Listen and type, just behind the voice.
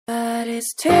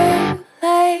it's too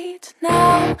late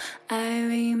now. I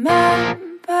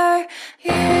remember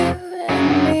you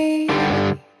and me,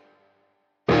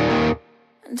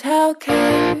 and how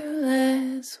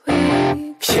careless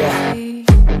we could be.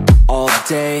 All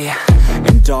day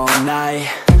and all night,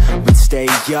 we'd stay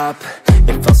up,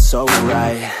 it felt so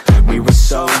right. We were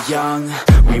so young,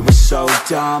 we were so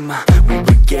dumb. We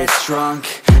would get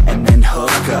drunk and then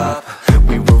hook up.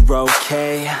 We were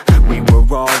okay, we were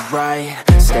alright,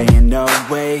 staying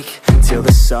awake till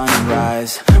the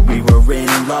sunrise. We were in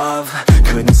love,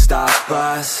 couldn't stop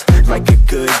us, like a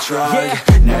good drug,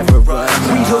 never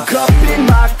enough. We'd hook up in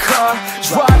my car,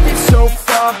 driving so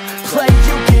far, play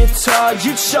you guitar,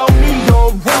 you'd show me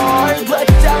your art, let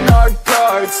down our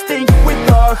guards, think with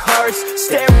our hearts,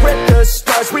 stare at the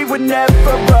stars. We were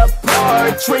never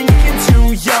apart, drinking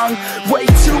too young, way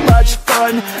too much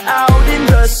fun, out in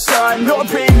the sun, or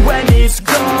rain when it's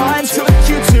gone. Took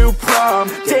you to prom,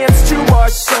 dance to our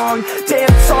song,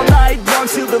 dance all night long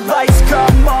till the lights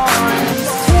come on.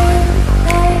 It's too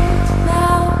late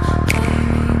now, I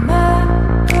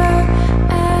remember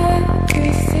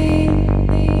everything,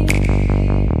 and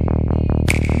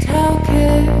how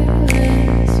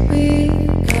careless we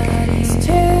got. It's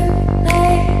too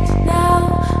late now,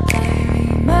 I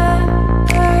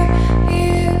remember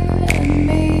you and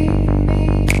me,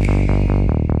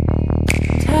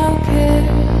 and how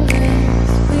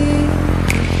careless we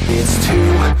got. It's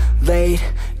too late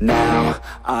now,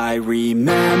 I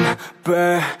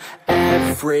remember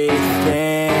everything,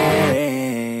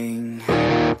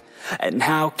 and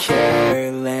how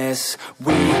careless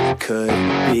we could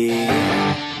be,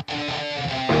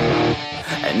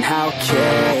 and how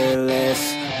careless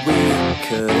we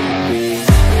could be.